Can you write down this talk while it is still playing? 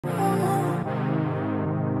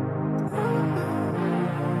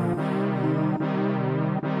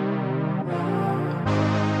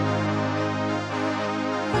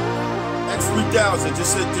3000.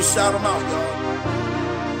 Just shout them out, y'all.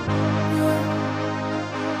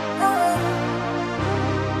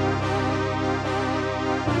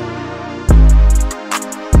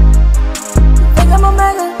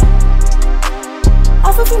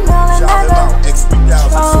 Also female and Shout them out.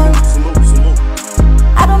 X3000. Salute.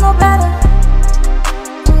 I don't know better.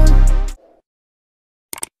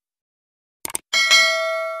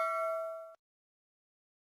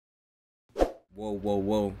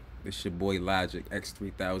 Whoa. It's your boy Logic,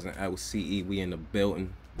 X3000 LCE. We in the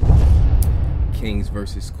building. Kings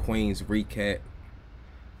versus Queens recap.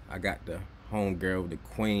 I got the homegirl, the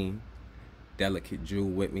Queen, Delicate Jewel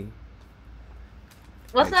with me.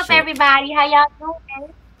 What's up, everybody? How y'all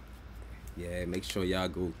doing? Yeah, make sure y'all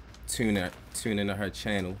go tune into her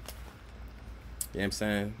channel. You know what I'm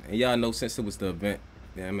saying? And y'all know since it was the event,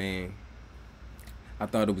 you know what I mean, I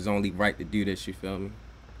thought it was only right to do this, you feel me?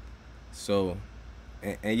 So,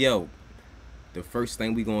 and yo, the first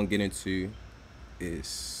thing we gonna get into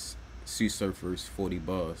is Sue Surfer's 40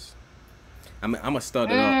 bars. I'm gonna start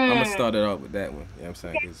it off. I'm gonna start it off with that one. You know what I'm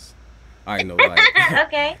saying? Cause I know, like,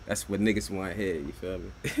 okay. That's what niggas want to hear. You feel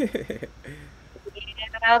me?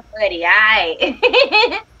 Yeah, buddy. Alright.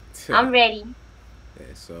 I'm ready.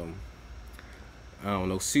 Yeah. So I don't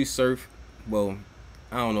know. Sue Surf. Well,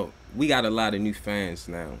 I don't know. We got a lot of new fans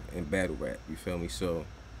now in battle rap. You feel me? So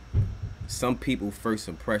some people first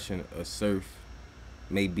impression of Surf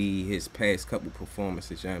may be his past couple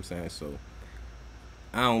performances. You know what I'm saying? So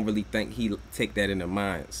I don't really think he take that into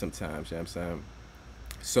mind sometimes. You know what I'm saying?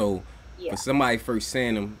 So for somebody first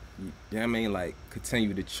seeing him, you know what I mean, like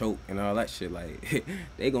continue to choke and all that shit, like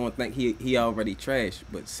they gonna think he already trash.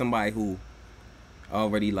 But somebody who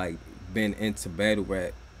already like been into battle rap, you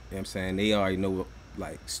know what I'm saying, they already know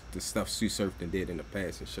like the stuff Sue Surf did in the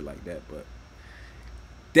past and shit like that. But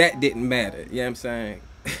that didn't matter. You know what I'm saying?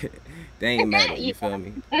 They ain't matter. You feel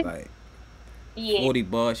me? Like 40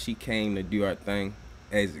 bars, she came to do her thing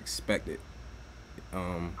as expected.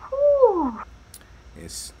 And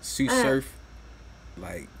Sue Surf,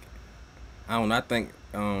 like, I don't know, I think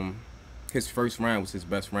his first round was his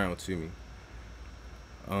best round to me.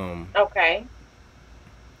 Okay.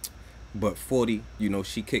 But 40, you know,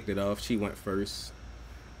 she kicked it off. She went first.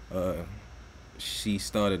 She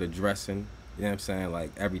started addressing, you know what I'm saying,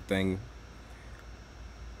 like everything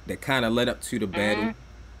that kind of led up to the battle.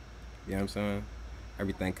 You know what I'm saying?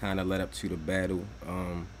 Everything kind of led up to the battle.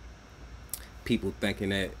 People thinking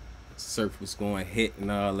that Surf was going to hit and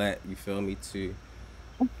all that, you feel me, too.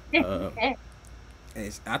 I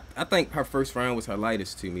think her first round was her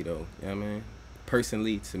lightest to me, though. You know what I mean?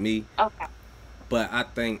 Personally, to me. Okay. But I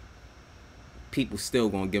think people still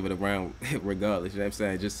going to give it a round regardless, you know what I'm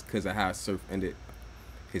saying? Just because of how Surf ended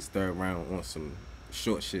his third round on some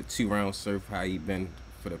short shit. 2 rounds Surf, how he been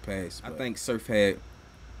for the past. But I think Surf had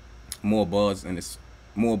more bars and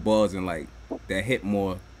like that hit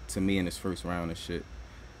more to me in his first round and shit.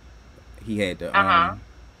 He had the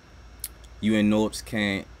you and Norbs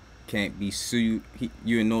can't be sued.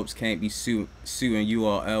 You and Norbs can't be suing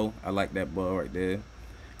URL. I like that bar right there.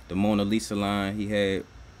 The Mona Lisa line, he had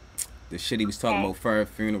the shit he was talking about for her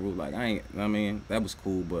funeral. Like I mean, that was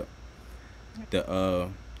cool. But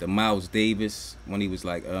the Miles Davis, when he was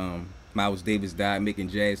like Miles Davis died making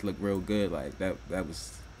jazz look real good, like that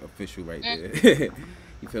was official right there.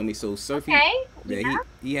 You feel me? So Surf,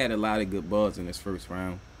 he had a lot of good bars in his first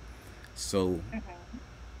round. So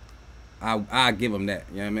I give him that.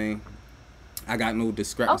 You know what I mean? I got no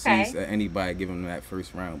discrepancies at anybody giving him that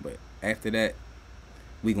first round. But after that,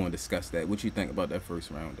 we gonna discuss that. What you think about that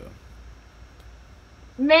first round, though?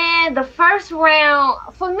 Man, the first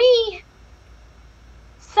round for me,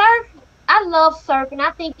 Surf. I love Surf, and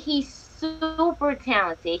I think he's super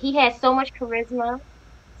talented. He has so much charisma,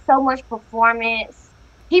 so much performance.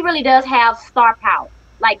 He really does have star power.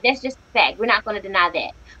 Like, that's just a fact. We're not going to deny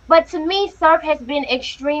that. But to me, Surf has been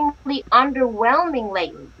extremely underwhelming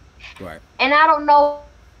lately. Right. And I don't know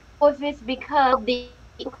if it's because of the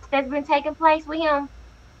that's been taking place with him,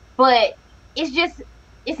 but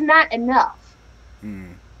it's not enough.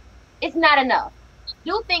 It's not enough. I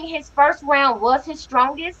do think his first round was his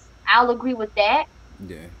strongest. I'll agree with that.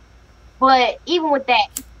 Yeah. But even with that,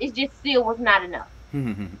 it just still was not enough.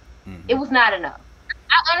 It was not enough.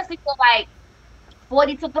 I honestly feel like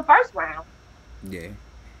 40 took the first round. Yeah.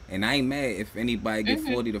 And I ain't mad if anybody get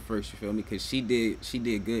 40 the first, you feel me? Because she did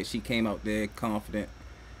good. She came out there confident.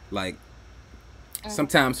 Like,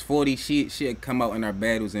 sometimes 40, she'd come out in our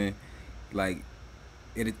battles and, like,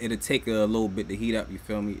 it'll take her a little bit to heat up, you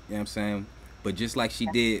feel me? You know what I'm saying? But just like she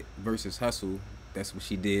did versus Hustle, that's what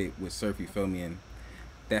she did with Surf, you feel me? And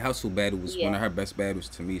that Hustle battle was one of her best battles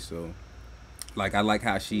to me, so Like I like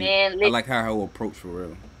how Man, I like how her approach for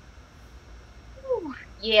real.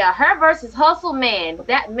 yeah, her versus Hustle, man,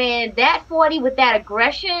 that 40 with that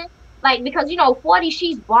aggression, like because 40,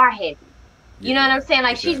 she's bar heavy. You know what Yeah, I'm saying?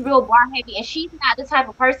 Like she's exactly. real bar heavy, and she's not the type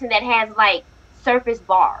of person that has like surface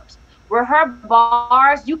bars. Where her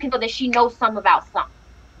bars, you can tell that she knows something about something.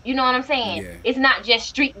 You know what I'm saying? Yeah, It's not just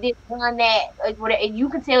street this one that whatever. And you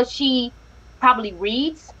can tell she probably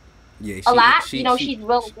reads yeah. a lot. She's well She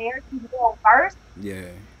aware, she's well versed,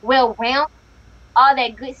 yeah, well rounded, all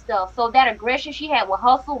that good stuff. So that aggression she had with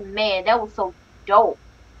Hustle, man, that was so dope.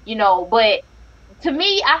 But to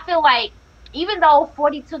me, I feel like even though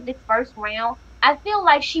 40 took the first round, I feel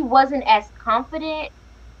like she wasn't as confident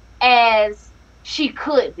as she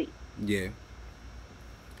could be. yeah,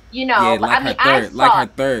 yeah. But I Like mean, I saw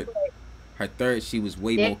her third, she was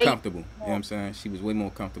way more they, comfortable. You know what I'm saying? She was way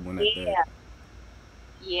more comfortable in that third. yeah,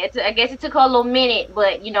 yeah. I guess it took her a little minute,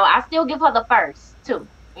 but I still give her the first too.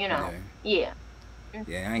 Yeah, Yeah.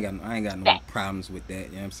 yeah. I ain't got no Facts. problems with that.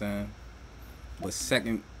 You know what I'm saying? But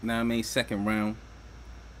second, now I mean second round,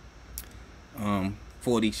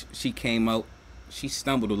 40. She came out. She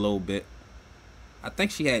stumbled a little bit. I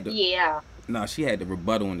think she had the Yeah. no. She had the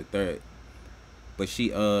rebuttal in the third. But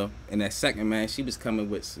she in that second, man, she was coming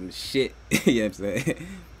with some shit. You know what I'm saying?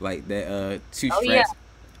 Like that Oh yeah.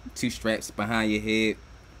 two straps behind your head,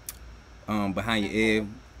 behind your ear,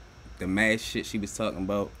 the mad shit she was talking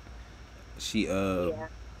about. She Yeah.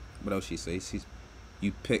 what else she say?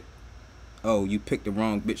 You pick you picked the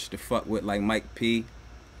wrong bitch to fuck with, like Mike P.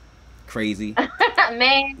 Crazy.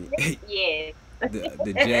 Man. Yeah.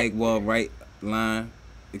 The Jaguar right line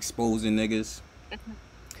exposing niggas.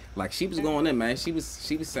 Like she was going in, man. She was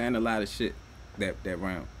saying a lot of shit that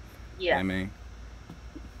round. You know what Yeah. I mean?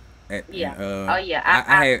 Yeah. And, Oh yeah.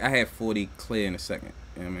 I had 40 clear in a second.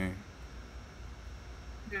 You know what I mean?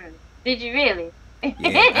 Did you really?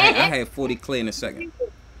 Yeah, I had 40 clear in a second.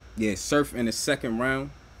 Yeah, Surf in the second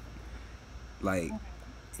round. Like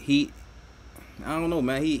I don't know,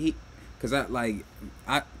 man. Cause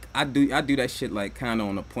I do that shit like kind of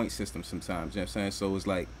on a point system sometimes. You know what I'm saying? So it's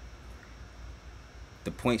like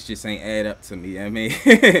the points just ain't add up to me. You know what I mean,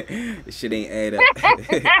 the shit ain't add up.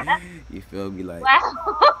 You feel me? Like, Wow.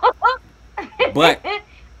 but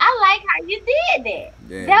I like how you did that.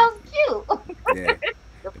 yeah, That was cute. yeah,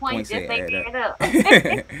 The the points points just ain't ain't add add up.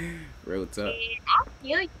 up. Real tough. And I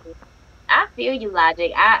feel you. I feel you,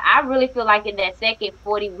 Logic. I really feel like in that second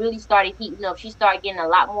 40 really started heating up. She started getting a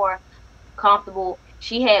lot more comfortable.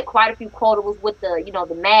 She had quite a few quotables with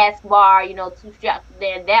the mask bar, two straps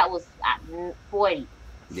there. That was 40.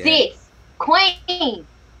 Yeah. Sis, queen.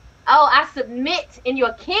 Oh, I submit in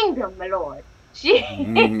your kingdom, my lord. She,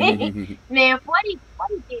 man, 40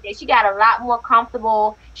 did it. She got a lot more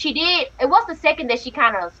comfortable. She did. It was the second that she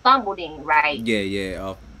kind of stumbled in, right? Yeah,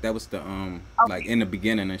 yeah. That was the like Okay. in the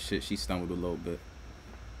beginning and shit. She stumbled a little bit.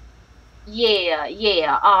 Yeah,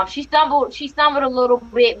 yeah. She stumbled a little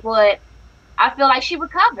bit, but I feel like she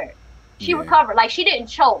recovered. She Yeah, recovered. Like she didn't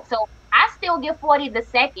choke. So I still give 40 the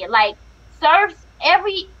second. Like Surf's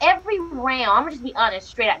every round, I'm gonna just be honest,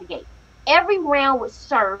 straight out the gate. Every round with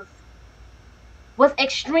Surf was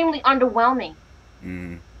extremely underwhelming.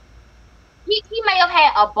 mm, He may have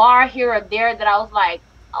had a bar here or there that I was like,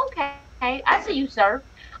 okay, I see you, Surf.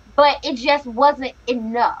 But it just wasn't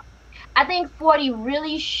enough. I think 40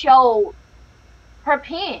 really showed her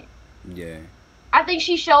pen. yeah. I think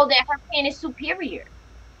she showed that her pen is superior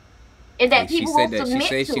and Hey, that people will she submit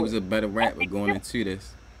said she to was it. a better And rapper going into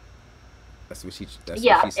this. That's what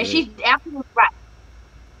yeah, she and said. she's absolutely right.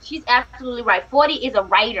 She's absolutely right. 40 is a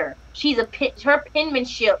writer. Her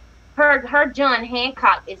penmanship, her John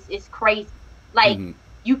Hancock is crazy. Like Mhm.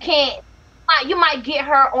 you can't you might get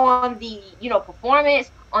her on the performance,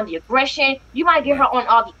 on the aggression. You might get her Right, on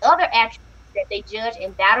all the other attributes that they judge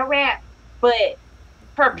in battle rap, but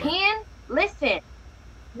her right. pen, listen,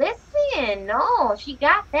 no, she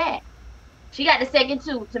got that. She got the second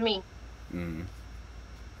two to me. Mm.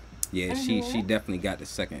 Yeah, she Mhm. definitely got the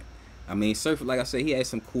second. I mean, Surfer, like I said, he had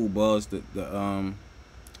some cool balls. The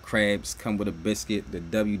crabs come with a biscuit. The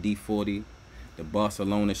WD-40, the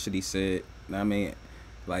Barcelona shit he said. I mean,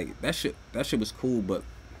 like that shit was cool. But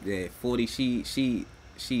yeah, 40. She.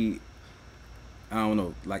 I don't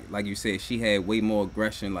know. Like you said, she had way more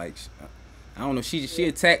aggression. Like I don't know. She Yeah,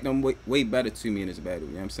 attacked them way better to me in this battle. You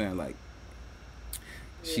know what I'm saying? Like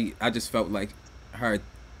yeah, I just felt like her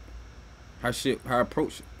her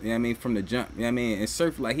approach, you know what I mean, from the jump, you know what I mean, and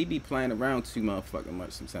Surf, like, he be playing around too motherfucking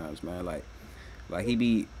much sometimes, man, like he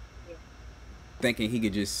be yeah. thinking he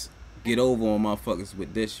could just get over on motherfuckers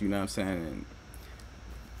with this, you know what I'm saying, and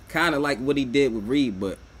kind of like what he did with Reed,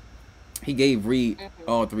 but he gave Reed Hmm.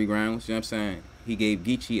 all 3 rounds. You know what I'm saying? He gave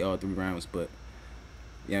Geechee all 3 rounds, but you know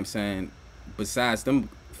what I'm saying. Besides them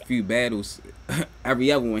few battles,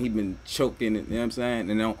 every other one he been choking. You know what I'm saying?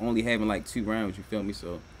 And only having like 2 rounds. You feel me?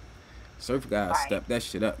 So Surf gotta Right. step that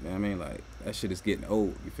shit up, man. I mean, like that shit is getting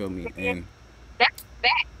old. You feel me? Yeah, And that's a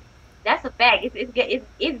fact. That's a fact.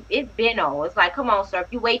 It's been on. It's like, come on, sir,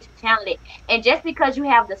 you way too talented. And just because you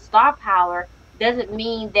have the star power doesn't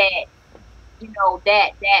mean that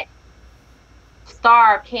that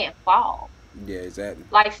star can't fall. yeah, exactly.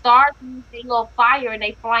 Like stars use their little fire and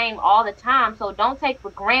they flame all the time. So don't take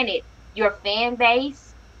for granted your fan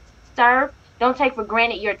base, sir. Don't take for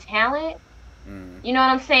granted your talent. Mm, You know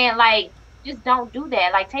what I'm saying? Like, just don't do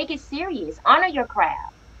that. Like, take it serious. Honor your craft.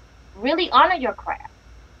 Really honor your craft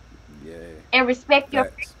yeah, and respect your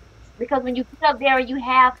facts. fans. Because when you get up there and you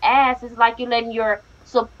have ass, it's like you're letting your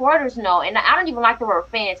supporters know. And I don't even like the word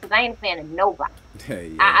fans because I ain't a fan of nobody. Yeah,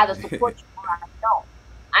 I either support you or I don't.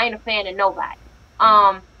 I ain't a fan of nobody.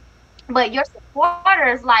 Um, but your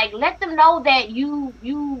supporters, like, let them know that you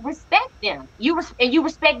respect them. And you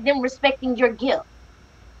respect them respecting your gift.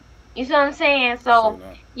 You see what I'm saying? so So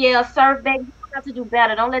not. yeah, serve baby, you have to do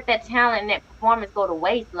better. Don't let that talent and that performance go to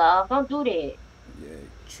waste, love. Don't do that. Yeah,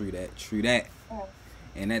 true that, true that.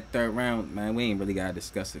 And that third round, man, we ain't really gotta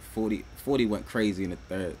discuss it. 40 went crazy in the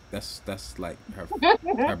third. That's like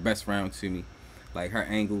her best round to me. Like her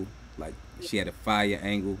angle, like she had a fire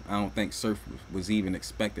angle. I don't think Surf was even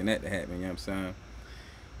expecting that to happen. You know what I'm saying?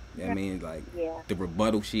 Yeah, I mean, like Yeah. the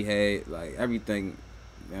rebuttal she had, like everything. You know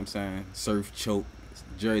what I'm saying? Surf choke,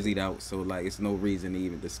 jerseyed out. So like, it's no reason to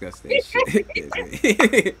even discuss that shit.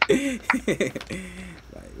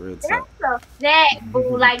 Like real talk. That's a fact,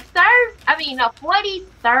 boo. Like serve, I mean, no,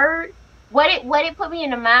 40's third. What it put me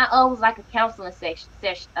in the mind of was like a counseling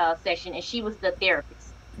session, and she was the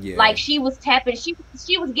therapist. Yeah, Like she was tapping, she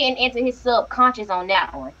was getting into his subconscious on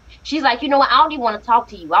that one. She's like, you know what? I don't even want to talk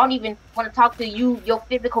to you. I don't even want to talk to you, your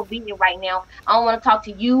physical being right now. I don't want to talk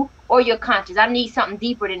to you or your conscious. I need something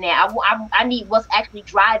deeper than that. I need what's actually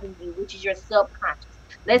driving you, which is your subconscious.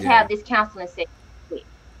 Let's yeah. have this counseling session.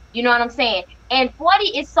 You know what I'm saying? And 40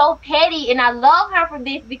 is so petty, and I love her for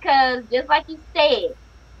this because just like you said,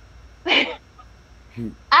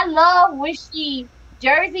 I love when she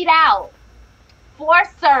jerseyed out for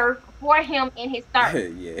Surf for him in his third.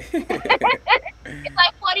 Yeah. It's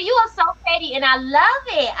like 40, you are so petty, and I love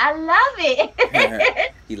it. I love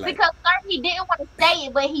it. He like, Because Surf, he didn't want to say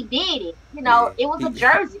it, but he did it. You know, yeah, it was a he,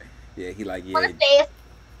 jersey. yeah, he like, I want yeah, to say it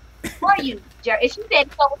for you, Jersey. And she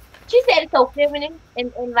said it so feminine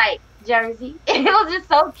and like Jersey. It was just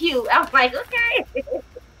so cute. I was like, okay.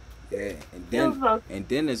 yeah, It was so and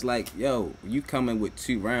then it's like, yo, you coming with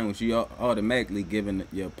 2 rounds, you automatically giving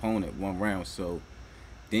your opponent 1 round, so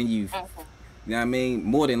then you cute. know what I mean,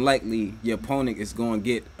 more than likely your opponent is going to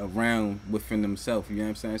get a round within themselves, you know what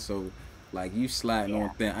I'm saying? So like you sliding Yeah. on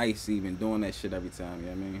thin ice even doing that shit every time, you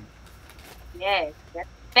know what I mean? Yes, that's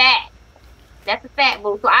a fact. That's a fact,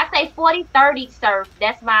 boo. So I say 40-30, sir.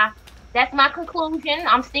 That's my conclusion.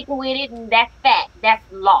 I'm sticking with it, and that's fact. That's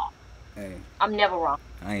law. Hey, I'm never wrong.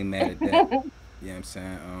 I ain't mad at that. You know what I'm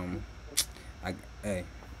saying? I hey,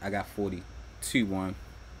 I got 42-1,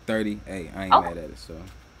 30. Hey, I ain't Okay, mad at it. So, all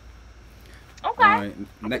okay. right,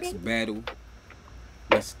 I can next dig battle.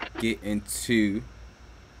 Let's get into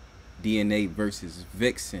DNA versus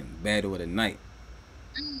Vixen battle of the night.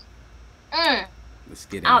 it. Mm. Let's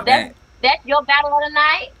get Oh, into that's that. that's your battle of the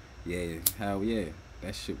night. Yeah, hell yeah,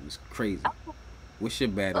 that shit was crazy. What's your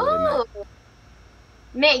battle of the night? Ooh,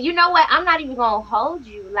 man. You know what? I'm not even gonna hold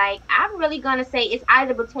you. Like, I'm really gonna say it's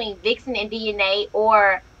either between Vixen and DNA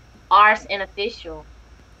or Ars and Official.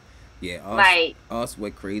 Yeah, Like, us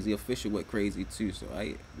went crazy. Official went crazy too. So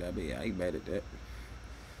I ain't mad at that.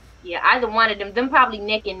 yeah, either one of them. Them probably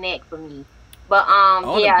neck and neck for me. But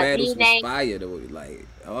All the yeah, battles was DNA. fire though. Like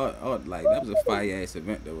all like that was a fire ass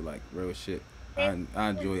event though. Like real shit. I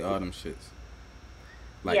enjoy all them shits.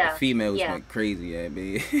 Like the Yeah, females yeah. went crazy, yeah,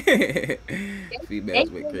 man. They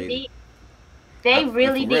Females went really crazy. did. They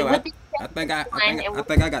And for really did. real, With the I think one and I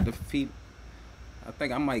think I got the I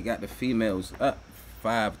think I might got the females up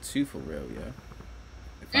 5-2 for real, yeah.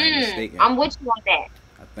 If I ain't mistaken, I'm with you on that.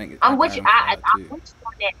 I think I I'm with got you. them I'm 5-2. with you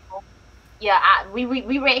on that. Bro. Yeah, we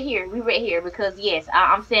read here. We read here because yes,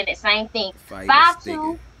 I'm saying that same thing. If I ain't 5-2,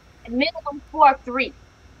 mistaken, minimum 4-3.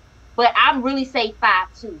 But I really say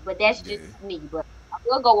 5-2. But that's yeah. just me. But I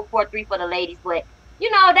will go with 4-3 for the ladies. But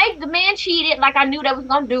the man cheated like I knew they was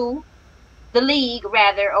gonna do. The league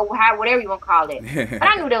rather, or whatever you want to call it. But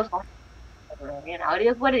I knew they was gonna. It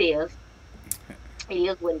is what it is. It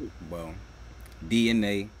is what it is. Well,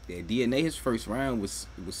 DNA. Yeah, DNA. His first round was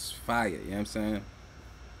fire. You know what I'm saying?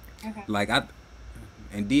 Mhm. Like I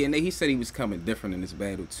and DNA. He said he was coming different in this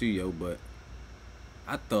battle too, yo. But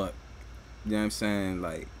I thought, you know what I'm saying,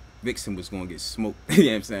 like Vixen was gonna get smoked. You know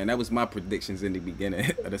what I'm saying? That was my predictions in the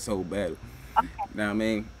beginning of this whole battle. Okay. Now I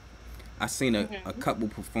mean, I seen a Mhm. couple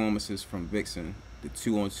performances from Vixen. The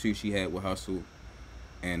 2-on-2 she had with Hustle,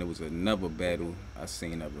 and it was another battle I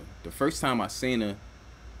seen of her. The first time I seen her,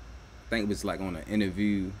 I think it was like on an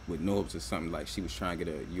interview with Norbs or something. Like she was trying to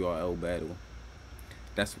get a URL battle.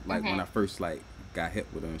 That's like when I Mhm. first like got hit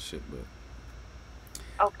with her and shit.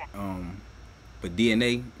 Okay. Um, but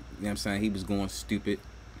DNA, you know what I'm saying, he was going stupid.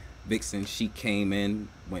 Vixen, she came in,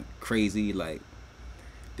 went crazy, like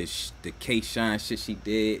the K Shine shit she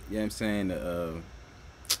did, you know what I'm saying?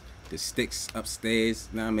 The sticks upstairs,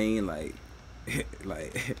 you know what I mean? Like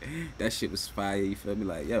like that shit was fire, you feel me?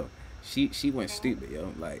 Like, yo, she went Mhm. stupid,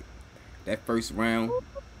 yo. Like that first round,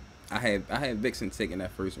 I had Vixen taking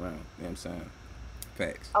that first round, you know what I'm saying?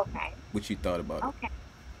 Facts. Okay. What you thought about it?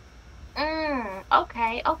 Okay.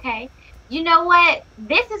 Okay. Okay. You know what?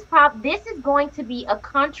 This is going to be a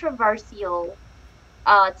controversial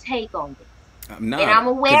take on this, and Nah, I'm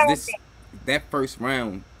aware cause of this that first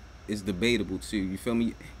round is debatable too. You feel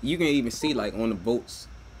me? You can even see like on the votes,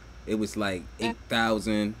 it was like that.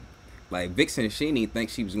 8,000. Like Vixen, she didn't even think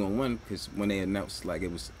she was gonna win because when they announced like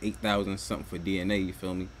it was 8,000 something for DNA. You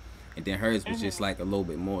feel me? And then hers was just Mhm. like a little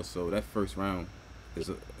bit more. So that first round is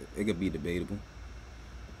it could be debatable.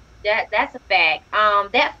 That's a fact.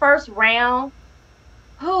 That first round.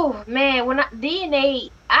 Oh man, when DNA,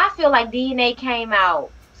 I feel like DNA came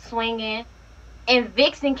out swinging, and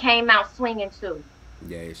Vixen came out swinging too.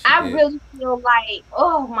 Yeah, she I did. really feel like,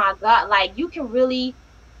 oh my God, like you can really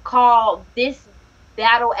call this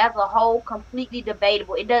battle as a whole completely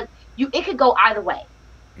debatable. It does it could go either way.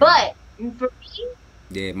 Hmm. But for me,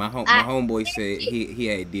 Yeah, my I homeboy edge said it, he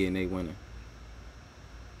had DNA winning.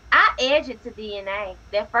 I edge it to DNA.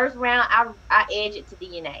 That first round, I edge it to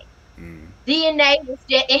DNA. Mm. DNA was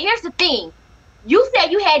just, and here's the thing. You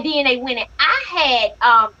said you had DNA winning. I had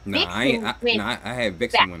Nah, I ain't. Vixen winning I had the battle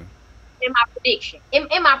Vixen winning. in my prediction.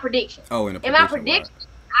 In my prediction. Oh, in a In my prediction, right? prediction,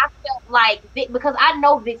 I felt like because I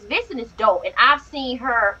know Vixen is dope, and I've seen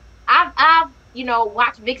her. I've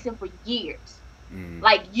watched Vixen for years, Mm.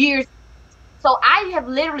 like years. So I have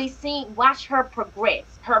literally watched her progress,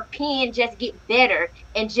 her pen just get better,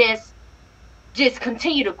 and just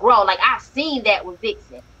continue to grow. Like I've seen that with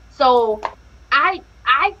Vixen. So I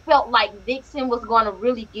felt like Vixen was gonna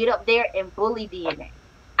really get up there and bully DNA.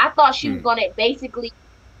 I thought she was Hmm. gonna basically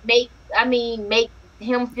make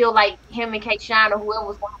him feel like him and Kate Shine or whoever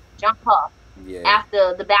was gonna jump her Yeah.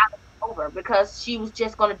 after the battle was over because she was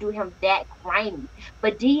just gonna do him that grimy.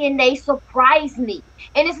 But DNA surprised me.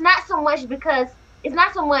 And it's not so much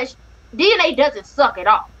DNA doesn't suck at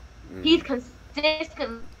all. Mm. He's consistently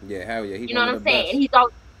good. Yeah, hell yeah, he You know one what of I'm the saying? And best. he's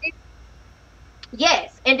always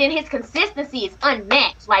yes, and then his consistency is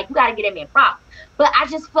unmatched. Like you gotta get him in props. But I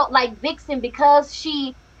just felt like Vixen because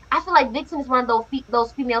I feel like Vixen is one of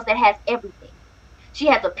those females that has everything. She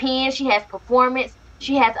has a pen, she has performance,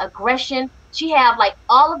 she has aggression, she have like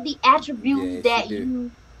all of the attributes Yeah, she that do.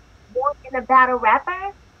 you want in a battle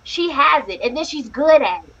rapper. She has it, and then she's good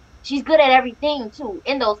at it. She's good at everything too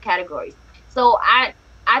in those categories. So I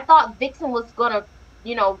thought Vixen was gonna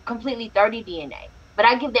completely 30 DNA, but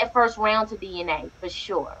I give that first round to DNA for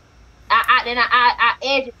sure. I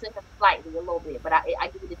edge it to him slightly a little bit, but I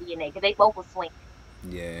give it to DNA because they both were swinging.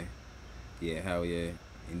 Yeah, yeah, hell yeah.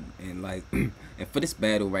 And like, and for this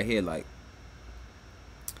battle right here, like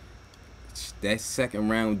that second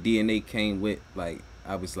round DNA came with like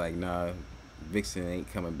I was like, nah, Vixen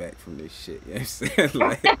ain't coming back from this shit. You know what I'm saying?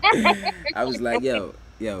 Like, I was like, yo,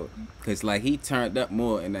 cause like he turned up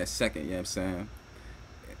more in that second. You know what I'm saying?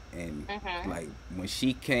 And Mhm. like when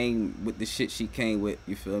she came with the shit she came with,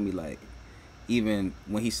 you feel me? Like even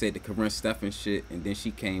when he said the Corinne Steffens shit, and then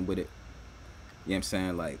she came with it. You know what I'm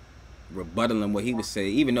saying? Like rebuttaling what he Yeah. would say,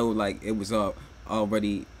 even though like it was all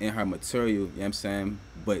already in her material, you know what I'm saying?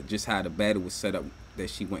 But just how the battle was set up that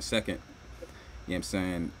she went second, you know what I'm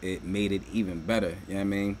saying? It made it even better, you know what I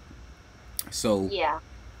mean? So Yeah.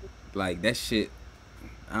 like that shit,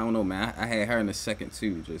 I don't know man. I had her in the second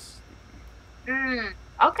too, just Mm.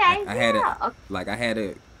 Okay. I had it Yeah. Okay. like I had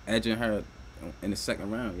a edging her in the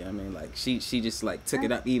second round, you know what I mean? Like she just like took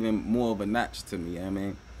it Mm. up even more of a notch to me, you know what I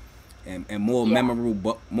mean? And more Yeah.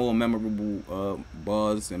 memorable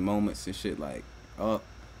bars and moments and shit like all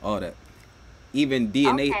that. Even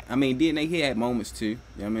DNA, Okay. I mean DNA, he had moments too. You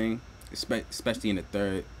know what I mean? Especially in the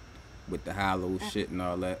third with the hollow Mm. shit and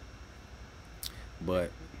all that.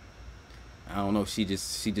 But I don't know. She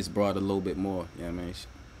just brought a little bit more. Yeah, I mean,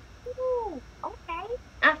 Ooh,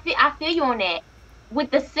 okay. I feel you on that.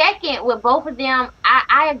 With the second, with both of them,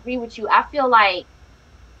 I agree with you. I feel like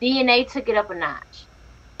DNA took it up a notch.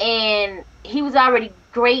 And he was already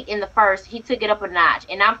great in the first. He took it up a notch.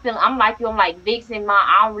 And I'm like you, I'm like, Vixen, ma,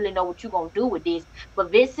 I don't really know what you're gonna do with this.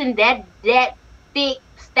 But Vixen, that thick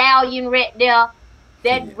stallion right there,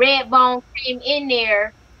 that yeah, red bone came in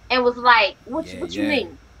there and was like, yeah, what you yeah,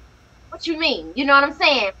 mean? What you mean? You know what I'm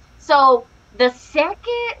saying? So the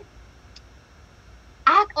second,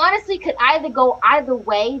 I honestly could either go either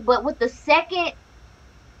way, but with the second,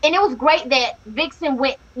 and it was great that Vixen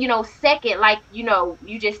went, second, like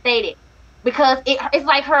you just stated, because it's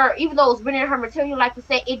like her, even though it was written in her material, like you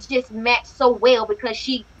said, it just matched so well because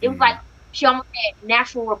it was like mm, she almost had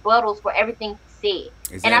natural rebuttals for everything he said,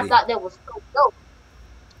 and I exactly. thought that was so dope,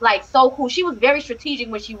 like so cool. She was very strategic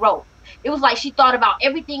when she wrote. It was like she thought about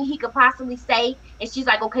everything he could possibly say, and she's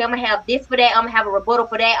like, okay, I'm gonna have this for that, I'm gonna have a rebuttal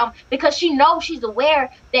for that, because she knows she's aware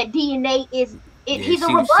that DNA is it. Yeah, He's a she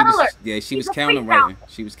rebuttaler. was yeah she He's was a counter freestyle. writing.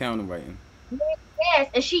 She was counter writing. Yes,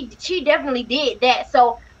 and she definitely did that.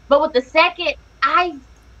 So, but with the second, I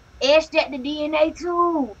edged at the DNA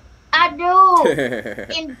too. I do.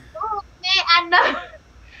 And oh, man, I know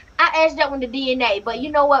I edged up with the DNA. But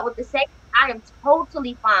you know what? With the second, I am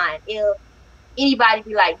totally fine if anybody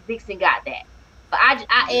be like, Vixen got that. But I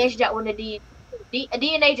Yeah. edged up with the DNA.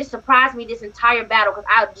 DNA just surprised me this entire battle because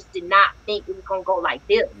I just did not think it was gonna go like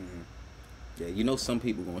this. Mm. Yeah, you know some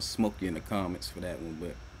people gonna smoke you in the comments for that one,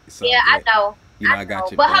 but it's all Yeah, I good. know. You know I I got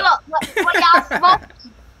know. your But back. hello, what y'all smoke?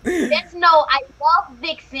 Let's know. I love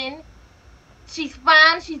Vixen. She's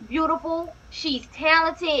fine. She's beautiful. She's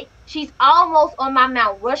talented. She's almost on my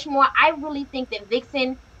Mount Rushmore. I really think that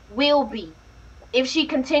Vixen will be, if she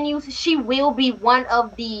continues, she will be one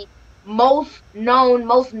of the most known,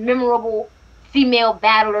 most memorable female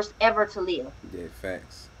battlers ever to live. Yeah,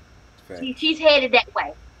 facts. She, Facts. she's headed that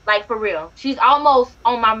way. Like for real. She's almost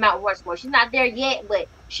on my Mount Rushmore. She's not there yet, but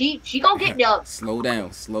she gonna get there. Slow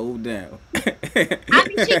down, slow down. I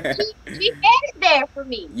mean, she headed there for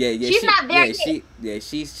me. Yeah, yeah, She's not there yet.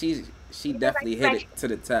 she Because I definitely hit it stretch. to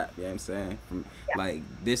the top. You know what I'm saying? From Yeah. like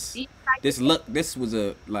this She's like this look, this was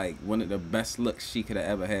a like one of the best looks she could have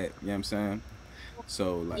ever had. You know what I'm saying?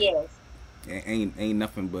 So like, yes. ain't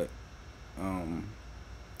nothing but um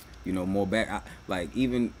more back. Like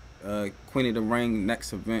even Queen of the Ring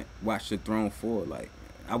next event, Watch the Throne 4. Like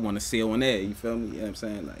I want to see her on there. You feel me? You know what I'm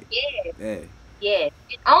saying? Like Yes. yeah, Yes.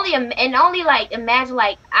 And only like imagine,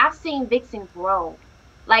 like I've seen Vixen grow.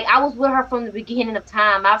 Like I was with her from the beginning of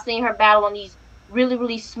time. I've seen her battle on these really,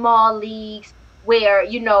 really small leagues where,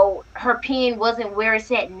 her pen wasn't where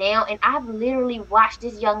it's at now. And I've literally watched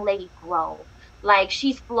this young lady grow. Like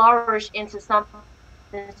she's flourished into something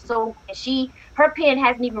so, and her pen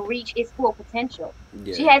hasn't even reached its full potential. She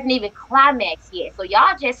yeah, hasn't even climaxed yet. So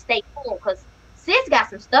y'all just stay tuned because sis got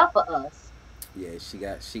some stuff for us. yeah.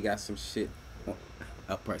 She got some shit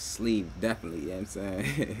up her sleeve, definitely. You know what I'm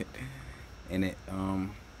saying? And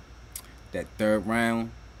that third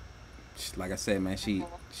round, like I said, man, she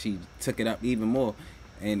took it up even more.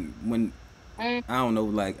 And when Mm, I don't know,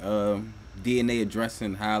 like DNA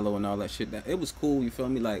addressing Hollow and all that shit, that it was cool. You feel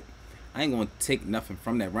me? Like I ain't gonna take nothing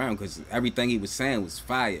from that round because everything he was saying was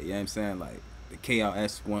fire. You know what I'm saying? Like the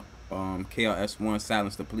KRS One,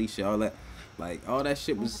 silence the police shit, all that, like all that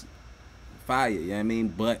shit was fire. You know what I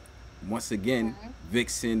mean? But once again, mhm,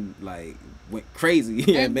 Vixen like went crazy.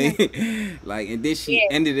 You know what I mhm. mean? Like, and then she Yeah.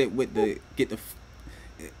 ended it with the get the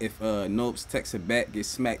if Nopes texts her back, get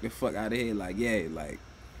smacked the fuck out of here. Like yeah, like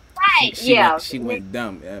Right. she Yeah. went she went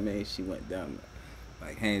dumb. You know what I mean? She went dumb,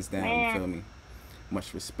 like hands down. You Man. feel me?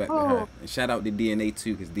 Much respect to her, Ooh. and shout out to DNA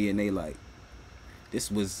too, cause DNA like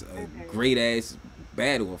this was a Mhm. great ass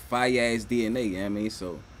battle, a fire ass DNA. You know what I mean?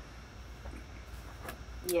 So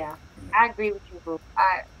Yeah. I agree with you, boo.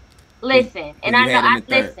 I who listen, who and you I know had in I the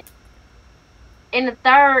third? listen. In the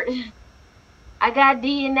third, I got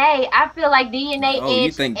DNA. I feel like DNA Oh, you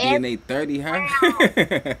edged think every DNA 30 her?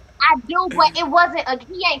 round. I do, but it wasn't a.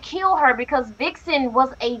 He ain't kill her because Vixen was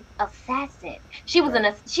a assassin.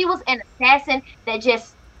 Right. She was an assassin that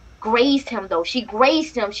just grazed him though. She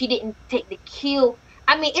grazed him. She didn't take the kill.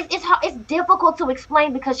 I mean, it's difficult to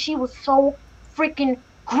explain because she was so freaking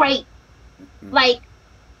great. Mm-hmm. Like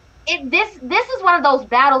this is one of those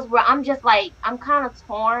battles where I'm just like I'm kind of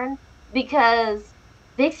torn because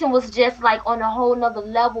Vixen was just like on a whole nother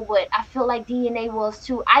level, but I feel like DNA was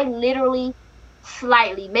too. I literally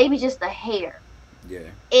slightly, maybe just a hair, Yeah.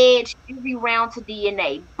 edged every round to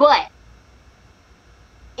DNA. But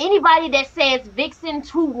anybody that says Vixen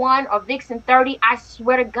 2-1 or Vixen 30, I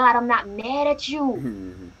swear to God, I'm not mad at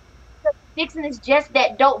you. Vixen is just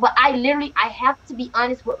that dope, but I have to be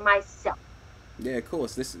honest with myself. Yeah, of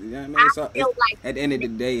course. This, you know what I mean? I It's feel like at the end of the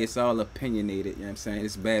day, it's all opinionated. You know what I'm saying?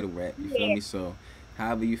 It's battle rap. You feel yeah, me? So,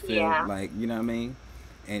 however you feel, yeah. like, you know what I mean?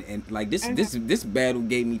 And like this Hmm. this this battle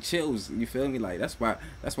gave me chills. You feel me? Like that's why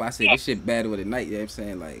I said this Yes, shit battle of the night. You know what I'm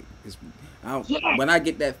saying? Like, yes. when I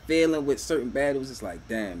get that feeling with certain battles, it's like,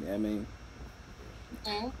 damn. You know what I mean?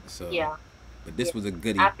 Hmm. So, Yeah, but yeah. this was a I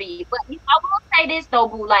goodie. feel you. But I will say this though,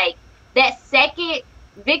 boo, like that second,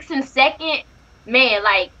 Vixen second, man,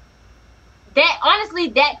 like that honestly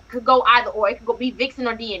that could go either or. It could go be Vixen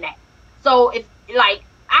or DNA. So if like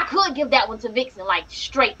I could give that one to Vixen like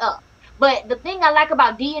straight up. But the thing I like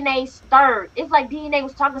about DNA's third, it's like DNA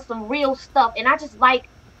was talking some real stuff, and I just like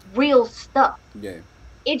real stuff. Yeah,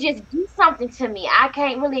 It just do something to me. I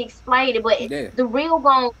can't really explain it, but yeah, the real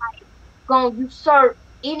gonna usurp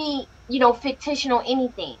any fictional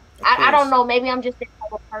anything. of I don't course. know. Maybe I'm just that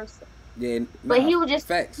type of person, Yeah, but nah, he was just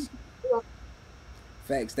facts.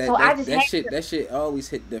 Facts. so That I that just that had shit to. that shit always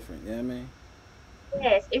hit different. You know what I mean?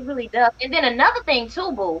 Yes, it really does. And then another thing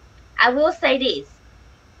too, boo. I will say this: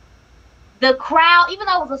 the crowd, even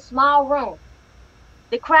though it was a small room,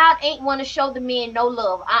 the crowd ain't want to show the men no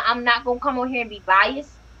love. I'm not gonna come on here and be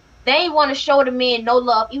biased. They ain't want to show the men no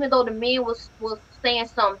love, even though the men was saying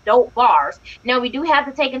some dope bars. Now we do have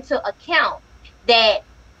to take into account that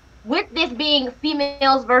with this being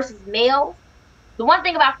females versus males, the one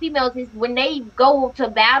thing about females is when they go to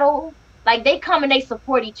battle, like they come and they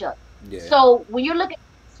support each other. Yeah. So when you're looking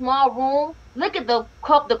at a small room, look at the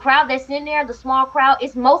crowd that's in there, the small crowd,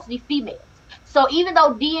 it's mostly females. So even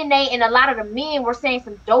though DNA and a lot of the men were saying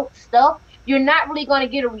some dope stuff, you're not really going to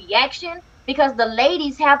get a reaction because the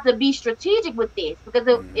ladies have to be strategic with this. Because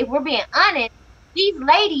if we're being honest, these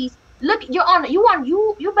ladies, look, you're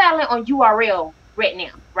battling on URL right now,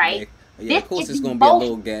 right? Yeah, yeah. This Of course, is it's the gonna be a most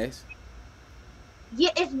little gas. yeah,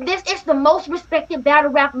 it's the most respected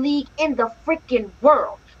battle rap league in the freaking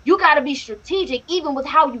world. You got to be strategic even with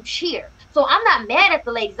how you cheer. So I'm not mad at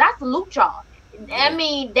the ladies. I salute y'all. I Yeah.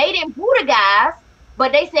 mean, they didn't boo the guys,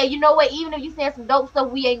 but they said, you know what? Even if you saying some dope stuff,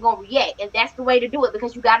 we ain't gonna react, and that's the way to do it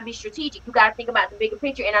because you got to be strategic. You got to think about the bigger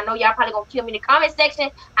picture. And I know y'all probably gonna kill me in the comment section.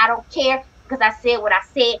 I don't care because I said what I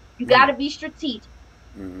said. You got to be strategic.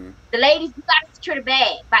 Mm-hmm. The ladies, you got to secure the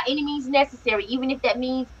bag by any means necessary, even if that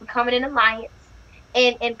means becoming an alliance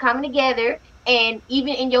and coming together. And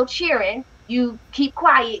even in your cheering, you keep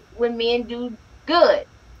quiet when men do good,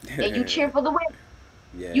 and you cheer for the women.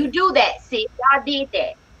 Yeah. You do that. See, y'all did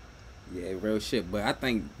that. Yeah. Real shit. But I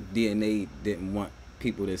think DNA didn't want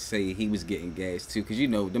people to say he was getting gas too, cause you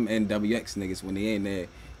know them NWX niggas when they in there,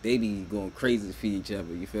 they be going crazy for each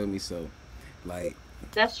other. You feel me? So, like,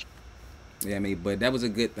 That's true. yeah, I mean, but that was a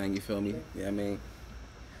good thing. You feel me? Yeah, I mean.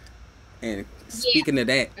 And Yeah. speaking of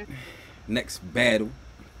that, next battle,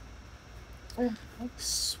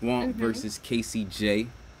 Swamp Mm-hmm. versus KCJ.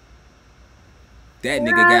 That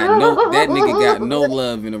nigga got no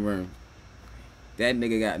love in the room. That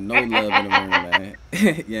nigga got no love in the room, man. You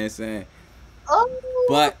know what I'm saying? Oh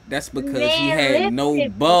But that's because he man, had no listen.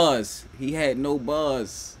 buzz. He had no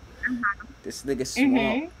buzz. This nigga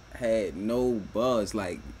Swamp Mm-hmm. had no buzz.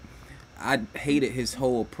 Like, I hated his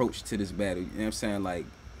whole approach to this battle. You know what I'm saying? Like,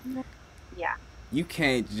 Yeah. you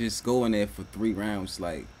can't just go in there for 3 rounds,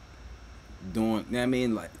 like, doing, you know what I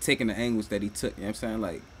mean? Like, taking the angles that he took. You know what I'm saying?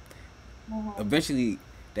 Like, Mm-hmm. eventually,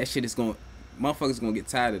 that shit is going, motherfuckers gonna get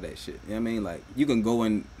tired of that shit. You know what I mean? Like, you can go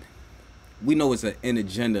in, we know it's an in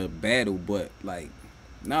agenda battle, but, like,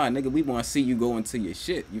 nah, nigga, we want to see you go into your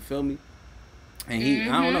shit. You feel me? And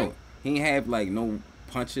I don't Mm-hmm. know, he ain't have, like, no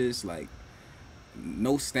punches, like,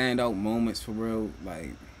 no standout moments for real,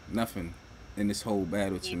 like, nothing in this whole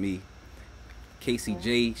battle to me.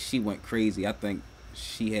 KCJ, she went crazy. I think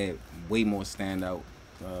she had way more standout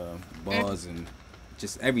bars and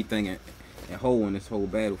just everything and whole in this whole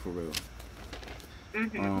battle for real.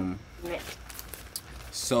 Mm-hmm. Yeah.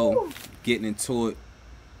 So getting into it,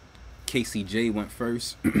 KCJ went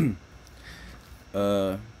first.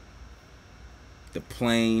 The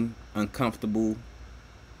plain, uncomfortable,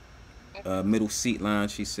 middle seat line.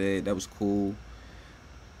 She said that was cool.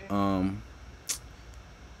 Hold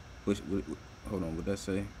on, what did I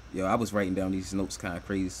say? Yo, I was writing down these notes kind of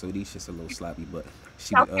crazy, so these shit's a little sloppy. But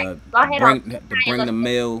she Okay. Go ahead on. to bring the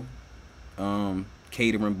mail,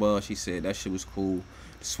 catering bar. She said that shit was cool.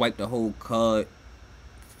 Swipe the whole card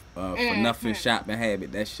for nothing shopping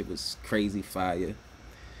habit. That shit was crazy fire.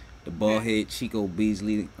 The ball head Chico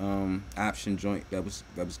Beasley option joint. That was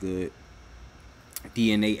good.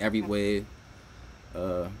 DNA everywhere.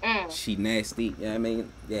 Mm. She nasty. You know what I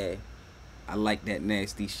mean? Yeah, I like that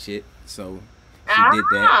nasty shit. So she did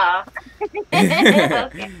that. Ah. You know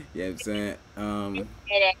Okay. what I'm saying?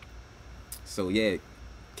 Yeah, So yeah,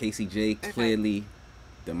 KCJ mhm, clearly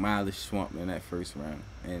demolished Swamp in that first round.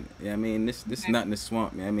 And yeah, I mean this mhm, nothing to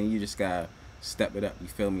Swamp, man. I mean you just gotta step it up. You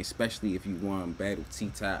feel me? Especially if you want to battle T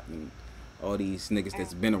Top and all these niggas mm.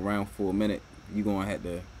 that's been around for a minute. You gonna have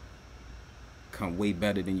to come way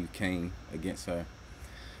better than you came against her.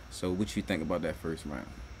 So what you think about that first round?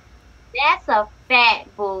 That's a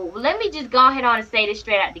fat boo. Let me just go ahead on and say this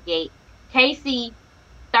straight out the gate. Casey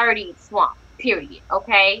 30 Swamp. Period.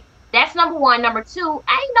 Okay. That's number one. Number two,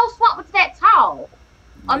 I ain't know Swamp was that tall.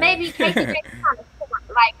 Or maybe Casey J Yeah. kind of short.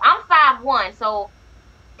 Like I'm 5'1", so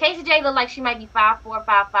Casey J look like she might be 5'4",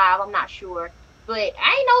 5'5". I'm not sure. But I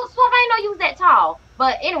ain't know Swamp. I ain't know you was that tall.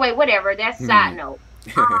 But anyway, whatever. That's side note.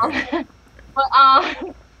 Um, but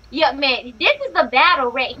yeah, man, this is the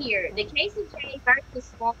battle right here. The Casey J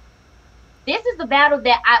versus Swamp. This is the battle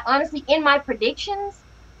that I honestly, in my predictions,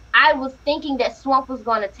 I was thinking that Swamp was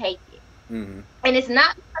gonna take it. Hmm. And it's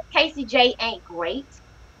not because Casey J ain't great,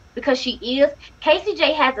 because she is. Casey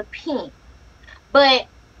J has a pen, but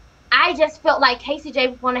I just felt like Casey J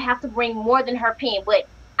was gonna have to bring more than her pen. But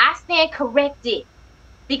I stand corrected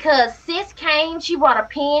because sis came, she brought a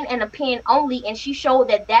pen and a pen only, and she showed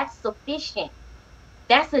that that's sufficient.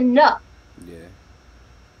 That's enough. Yeah.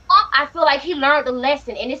 Swamp, I feel like he learned the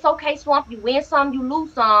lesson, and it's okay, Swamp. You win some, you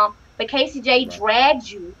lose some. But Casey J Right. dragged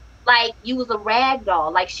you like you was a rag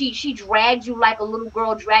doll. Like she dragged you like a little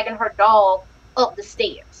girl dragging her dog up the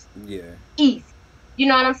stairs. Yeah. Easy. You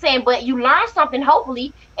know what I'm saying? But you learned something,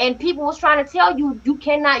 hopefully, and people was trying to tell you you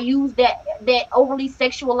cannot use that overly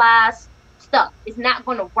sexualized stuff. It's not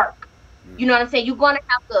gonna work. You know Hmm. what I'm saying? You're gonna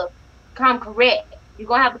have to come correct. You're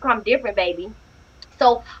gonna have to come different, baby.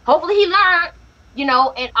 So hopefully he learned,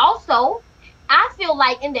 and also I feel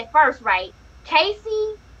like in that first, right,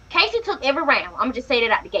 Casey, Casey took every round. I'm gonna just say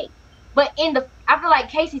that out the gate. But I feel like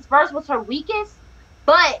Casey's first was her weakest,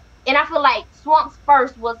 and I feel like Swamp's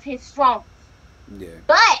first was his strongest. Yeah.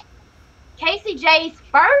 But Casey J's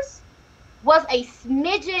first was a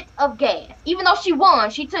smidget of gas. Even though she won,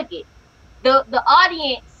 she took it. The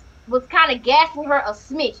audience was kind of gassing her a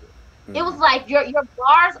smidget. It was Hmm. like your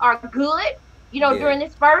bars are good, Yeah. during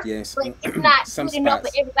this verse, Yeah. but it's not Some good enough for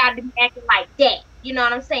spots. everybody to be acting like that. You know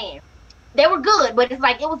what I'm saying? They were good, but it's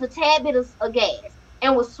like it was a tad bit of gas.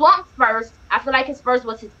 And with Swamp's first, I feel like his first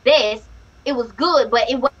was his best. It was good, but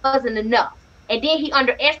it wasn't enough. And then he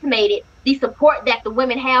underestimated the support that the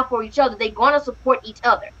women have for each other. They're gonna support each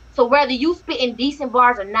other. So whether you spit in decent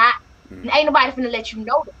bars or not, Hmm. ain't nobody finna let you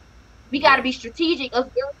know that. We gotta Yeah. be strategic. Us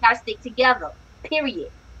girls gotta stick together.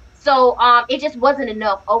 Period. So it just wasn't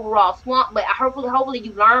enough overall, Swamp. But hopefully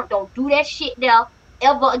you learn. Don't do that shit there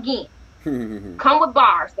ever again. Come with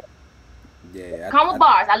bars. Yeah. Come with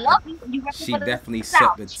bars. I I, love you. You repping she for the definitely set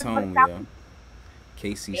South. the She for the tone, South. yeah.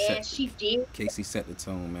 Casey Yeah, set she did. Casey set the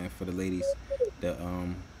tone, man, for the ladies. The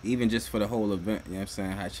even just for the whole event, you know what I'm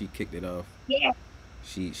saying, how she kicked it off. Yeah.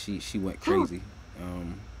 She went Dude, crazy.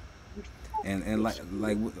 Um you and bitch.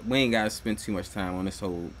 like we ain't gotta spend too much time on this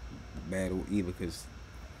whole battle either because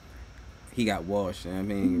he got washed. You know what I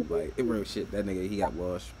mean, like it real shit. That nigga he got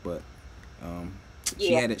washed, but um,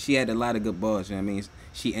 Yeah. she had a lot of good balls. You know what I mean,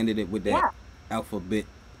 she ended it with that Yeah. alphabet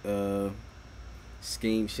uh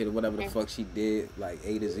scheme shit or whatever the Mhm. fuck she did, like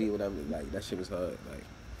A to Z, whatever. Like that shit was hard. Like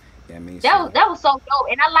yeah, I mean, That so was that was so dope,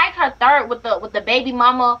 and I like her third with the baby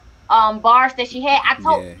mama bars that she had. I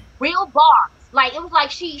told yeah, real bars, like it was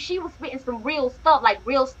like she was spitting some real stuff, like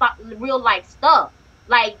real stuff, real life stuff,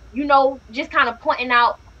 like just kind of pointing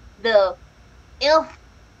out the if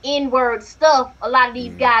n-word stuff a lot of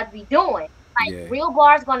these mm, guys be doing. Like yeah, real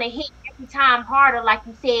bars gonna hit every time harder, like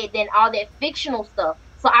you said, than all that fictional stuff.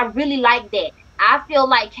 So I really like that. I feel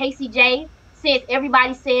like Casey J, since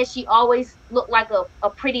everybody says she always looked like a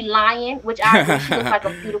pretty lion, which I agree, she looks I like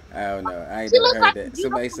a beautiful. don't know. I ain't She never looks heard like a that. beautiful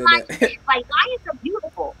Somebody said that. lioness. Like lions are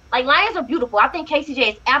beautiful. Like lions are beautiful. I think Casey J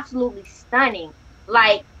is absolutely stunning.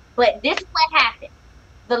 Like, but this is what happened.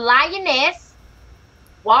 The lioness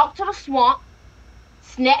walked to the swamp,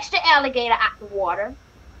 snatched the alligator out the water,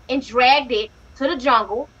 and dragged it to the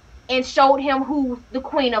jungle and showed him who's the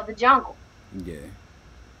queen of the jungle. Yeah.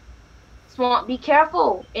 Swamp, be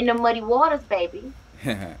careful in the muddy waters, baby.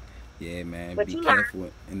 Yeah, man. But Be you learn.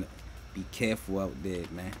 careful and be careful out there,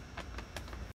 man.